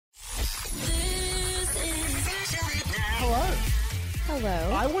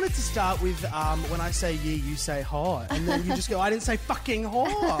Hello. I wanted to start with when I say ye, you say ha, and then you just go, I didn't say fucking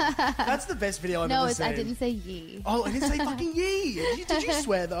ha. That's the best video I've ever seen. No, I didn't say ye. Oh, I didn't say fucking ye. Did you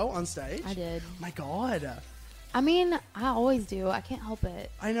swear though on stage? I did. My God. I mean, I always do. I can't help it.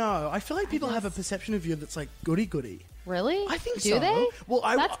 I know. I feel like people have a perception of you that's like goody-goody. Really? I think do so. Do they? Well,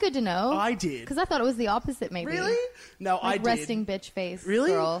 that's good to know. I did. Because I thought it was the opposite, maybe. Really? No, like I did. resting bitch face,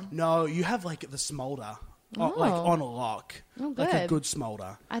 really? girl. No, you have like the smolder. Oh. Like on a lock. Oh, like a good. good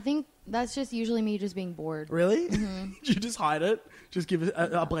smolder. I think that's just usually me just being bored. Really? Mm-hmm. You just hide it? Just give it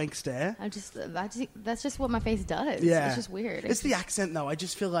a blank stare? That's just what my face does. Yeah. It's just weird. It's the accent, though. I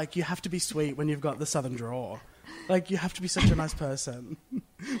just feel like you have to be sweet when you've got the southern drawl. Like, you have to be such a nice person.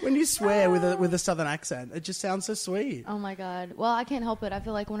 When you swear with a southern accent, it just sounds so sweet. Oh my God. Well, I can't help it. I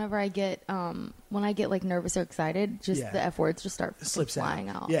feel like whenever I get like nervous or excited, just the F words just start flying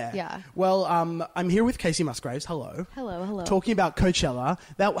out. Yeah. Yeah. Well, I'm here with Casey Musgraves. Hello. Hello. Talking about Coachella.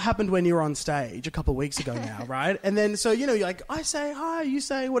 That happened when you were on stage a couple of weeks ago now, right? And then, so, you're like, I say hi, you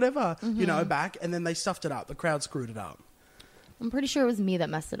say whatever, back. And then they stuffed it up. The crowd screwed it up. I'm pretty sure it was me that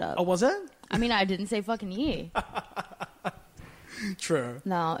messed it up. Oh, was it? I mean, I didn't say fucking ye. True.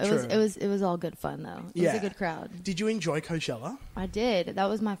 No, it was all good fun though. It was a good crowd. Did you enjoy Coachella? I did. That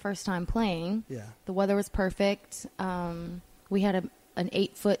was my first time playing. Yeah. The weather was perfect. We had an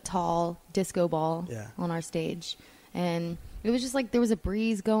 8-foot tall disco ball on our stage, and it was just like there was a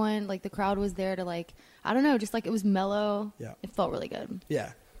breeze going. Like the crowd was there to like, I don't know, just like it was mellow. Yeah. It felt really good.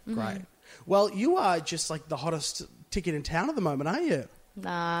 Yeah. Great. Well, you are just like the hottest ticket in town at the moment, aren't you?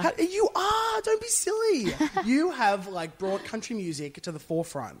 Nah. You are. Don't be silly. You have like brought country music to the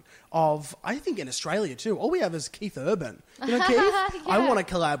forefront of, I think, in Australia too. All we have is Keith Urban. You know Keith? Yeah. I want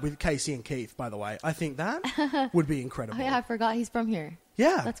to collab with Casey and Keith, by the way. I think that would be incredible. Oh, yeah, I forgot he's from here.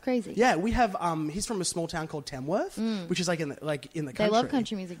 Yeah. That's crazy. Yeah, we have, he's from a small town called Tamworth, which is like in the country. They love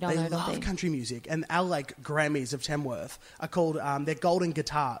country music down there, They love country music. And our like Grammys of Tamworth are called, they're golden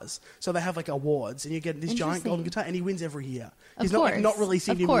guitars. So they have like awards and you get this giant golden guitar and he wins every year. He's not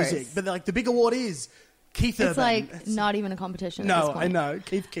releasing new music. But like the big award is Keith Urban. It's like not even a competition at this No, point. I know.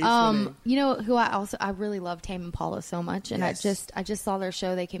 Keith winning. You know who I really love Tame Impala so much. And I just saw their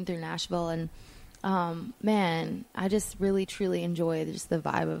show. They came through Nashville and man, I just really truly enjoy just the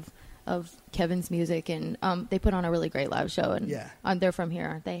vibe of Kevin's music, and they put on a really great live show, and they're from here,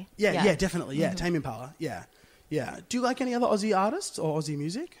 aren't they? Yeah, definitely. Yeah, Tame Impala. Yeah. Do you like any other Aussie artists or Aussie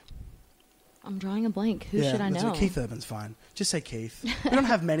music? I'm drawing a blank. Who should I know? Keith Urban's fine. Just say Keith. We don't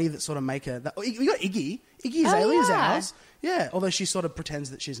have many that sort of make it. We got Iggy. Iggy Azalea is ours. Yeah, although she sort of pretends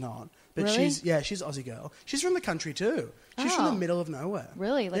that she's not. But really? she's Aussie girl. She's from the country too. She's from the middle of nowhere.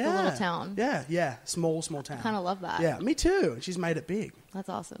 Really? Like a little town? Yeah. Small town. I kind of love that. Yeah, me too. She's made it big. That's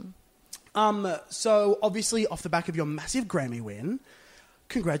awesome. So obviously off the back of your massive Grammy win,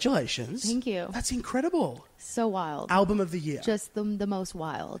 congratulations. Thank you. That's incredible. So wild. Album of the year. Just the most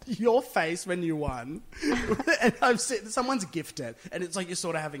wild. Your face when you won. And I've seen someone's gifted, and it's like you're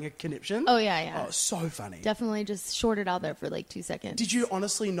sort of having a conniption. Oh, yeah. Oh, so funny. Definitely just shorted out there for like 2 seconds. Did you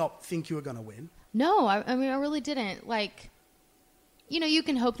honestly not think you were going to win? No, I mean, I really didn't. Like, you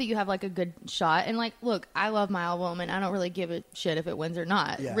can hope that you have like a good shot. And like, look, I love my album, and I don't really give a shit if it wins or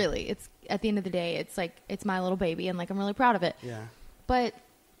not. Yeah. Really. It's at the end of the day, it's like, it's my little baby, and like, I'm really proud of it. Yeah. But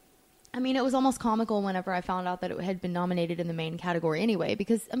I mean, it was almost comical whenever I found out that it had been nominated in the main category anyway,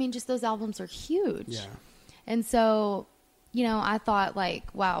 because I mean, just those albums are huge. Yeah. And so, I thought like,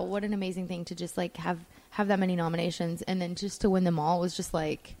 wow, what an amazing thing to just like have that many nominations, and then just to win them all was just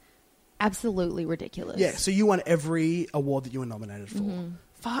like absolutely ridiculous. Yeah. So you won every award that you were nominated for. Mm-hmm.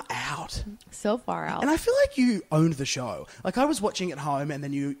 Far out. So far out. And I feel like you owned the show. Like I was watching at home, and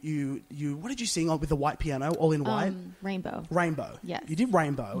then you what did you sing on with the white piano, all in white? Rainbow. Yes. You did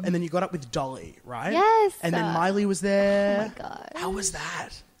Rainbow, mm-hmm. and then you got up with Dolly, right? Yes. And then Miley was there. Oh my God. How was that?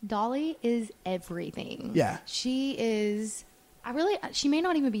 Dolly is everything. Yeah. She is. She may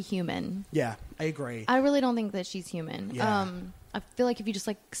not even be human. Yeah, I agree. I really don't think that she's human. Yeah. I feel like if you just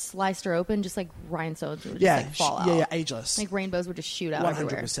like sliced her open, just like rhinestones would just like fall out. Yeah, ageless. Like rainbows would just shoot out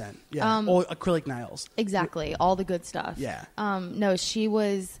 100%. Yeah. Or acrylic nails. Exactly. All the good stuff. Yeah. No, she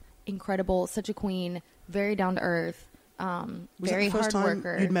was incredible. Such a queen. Very down to earth. Very that the first hard time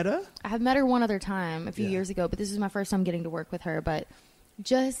worker. You'd met her? I have met her one other time a few years ago, but this is my first time getting to work with her. But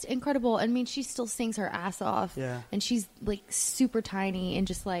just incredible. I mean, she still sings her ass off. Yeah. And she's like super tiny and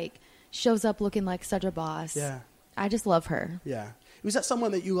just like shows up looking like such a boss. Yeah. I just love her. Yeah. Was that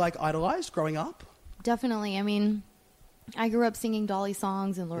someone that you like idolized growing up? Definitely. I mean, I grew up singing Dolly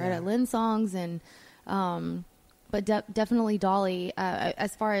songs and Loretta Lynn songs, and but definitely Dolly.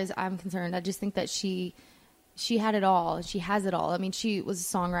 As far as I'm concerned, I just think that she she had it all. She has it all. I mean, she was a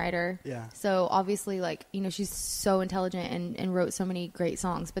songwriter. Yeah. So obviously, like, you know, she's so intelligent and wrote so many great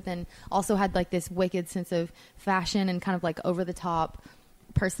songs, but then also had like this wicked sense of fashion and kind of like over the top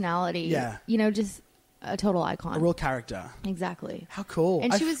personality. Yeah. You know, just a total icon. A real character. Exactly. How cool.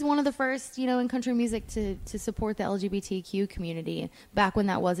 And she was one of the first, you know, in country music to support the LGBTQ community back when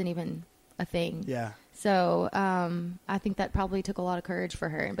that wasn't even a thing. Yeah. So I think that probably took a lot of courage for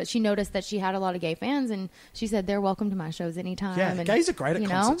her. But she noticed that she had a lot of gay fans, and she said, they're welcome to my shows anytime. Yeah, and, gays are great at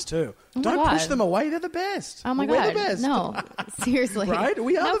concerts too. Oh Don't push them away. They're the best. Oh my God. We're the best. No, seriously. Right?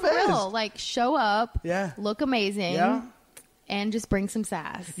 We are the best. For real. Like, show up, look amazing, and just bring some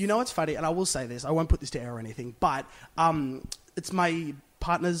sass. You know what's funny? And I will say this. I won't put this to air or anything, but it's my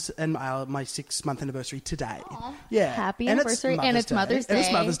partner's and my 6-month anniversary today. Aww. Yeah. Happy anniversary. And it's Mother's Day. And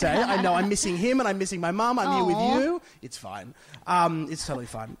it's Mother's Day. I know. I'm missing him and I'm missing my mum. I'm here with you. It's fine. It's totally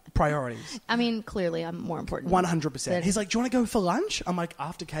fine. Priorities. I mean, clearly I'm more important. 100%. He's like, do you want to go for lunch? I'm like,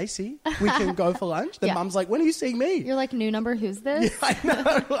 after Casey, we can go for lunch. Then Mum's like, when are you seeing me? You're like, new number, who's this?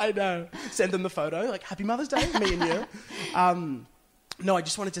 Yeah, I know. Send them the photo. Like, happy Mother's Day, me and you. No, I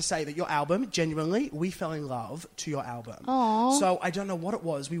just wanted to say that your album, genuinely, we fell in love to your album. Aww. So I don't know what it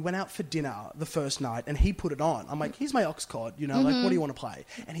was. We went out for dinner the first night and he put it on. I'm like, here's my aux cord, you know, like, what do you want to play?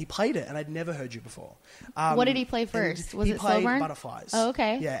 And he played it and I'd never heard you before. What did he play first? Was it Slow Burn? He played Butterflies. Oh,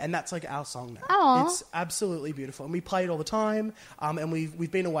 okay. Yeah, and that's like our song now. Aww. It's absolutely beautiful. And we play it all the time. And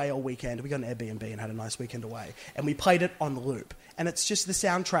we've been away all weekend. We got an Airbnb and had a nice weekend away. And we played it on loop. And it's just the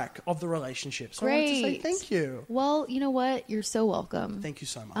soundtrack of the relationship. So Great. I wanted to say thank you. Well, you know what? You're so welcome. Thank you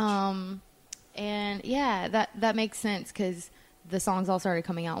so much. And yeah, that makes sense because the songs all started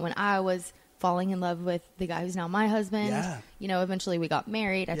coming out when I was falling in love with the guy who's now my husband. Yeah. You know, eventually we got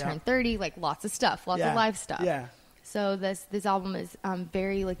married. I turned 30, like lots of stuff, lots of life stuff. Yeah. So this album is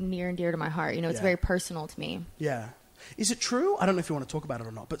very like near and dear to my heart. You know, it's very personal to me. Yeah. Is it true? I don't know if you want to talk about it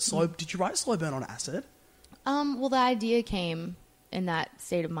or not, but did you write Slow Burn on acid? Well, the idea came in that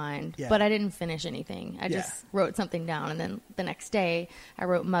state of mind, but I didn't finish anything. I just wrote something down, and then the next day I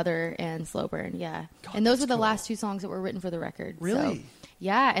wrote Mother and Slow Burn. Yeah. God, and those were the last 2 songs that were written for the record. Really? So,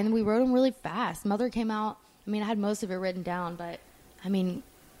 yeah, and we wrote them really fast. Mother came out, I mean, I had most of it written down, but I mean,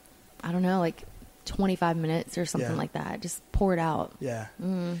 I don't know, like 25 minutes or something like that. Just poured out. Yeah.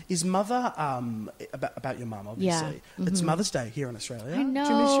 Is Mother, about your mum, obviously. Yeah. It's Mother's Day here in Australia. I know.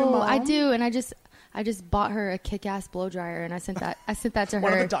 Do you miss your mum? I do, and I just bought her a kick-ass blow dryer, and I sent that to her.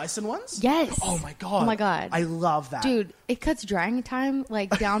 One of the Dyson ones? Yes. Oh my god. Oh my god. I love that. Dude, it cuts drying time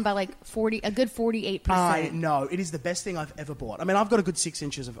like down by like a good 48%. I know. It is the best thing I've ever bought. I mean, I've got a good 6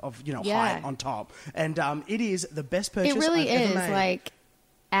 inches of height on top, and it is the best purchase I've ever made. It really is like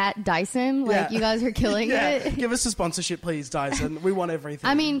at Dyson, like you guys are killing it. Give us a sponsorship, please, Dyson. We want everything.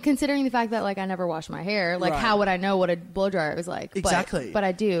 I mean, considering the fact that like I never wash my hair, like how would I know what a blow dryer is like? Exactly. But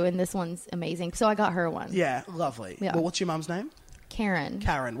I do, and this one's amazing. So I got her one. Yeah, lovely. Yeah. Well, what's your mum's name? Karen.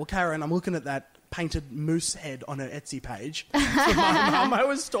 Well, Karen, I'm looking at that painted moose head on her Etsy page. For my mum, I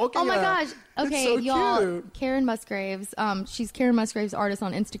was stalking her. Oh my gosh. Okay, so y'all. Cute. Karen Musgraves. She's Karen Musgraves artist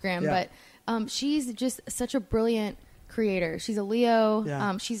on Instagram, but she's just such a brilliant creator. She's a Leo.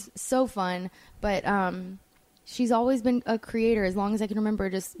 Yeah. She's so fun, but she's always been a creator as long as I can remember.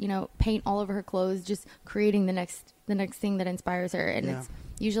 Just, you know, paint all over her clothes, just creating the next thing that inspires her. And it's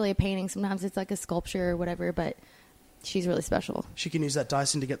usually a painting. Sometimes it's like a sculpture or whatever, but she's really special. She can use that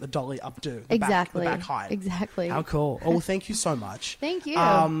Dyson to get the dolly up to the back height. Exactly. How cool. Oh, well, thank you so much. Thank you.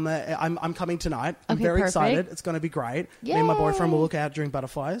 I'm coming tonight. I'm very excited. It's going to be great. Yay. Me and my boyfriend will look out during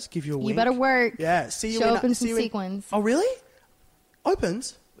Butterflies, give you a wink. You better work. Yeah. See you. Show up in some sequins. Oh, really?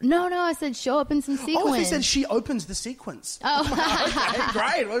 Opens? No, I said show up in some sequins. Oh, I said she opens the sequence. Oh. Okay,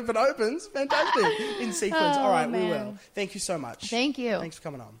 great. If it opens, fantastic. In sequence. All right, man. we will. Thank you so much. Thank you. Thanks for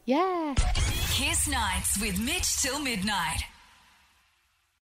coming on. Yeah. Kiss Nights with Mitch till midnight.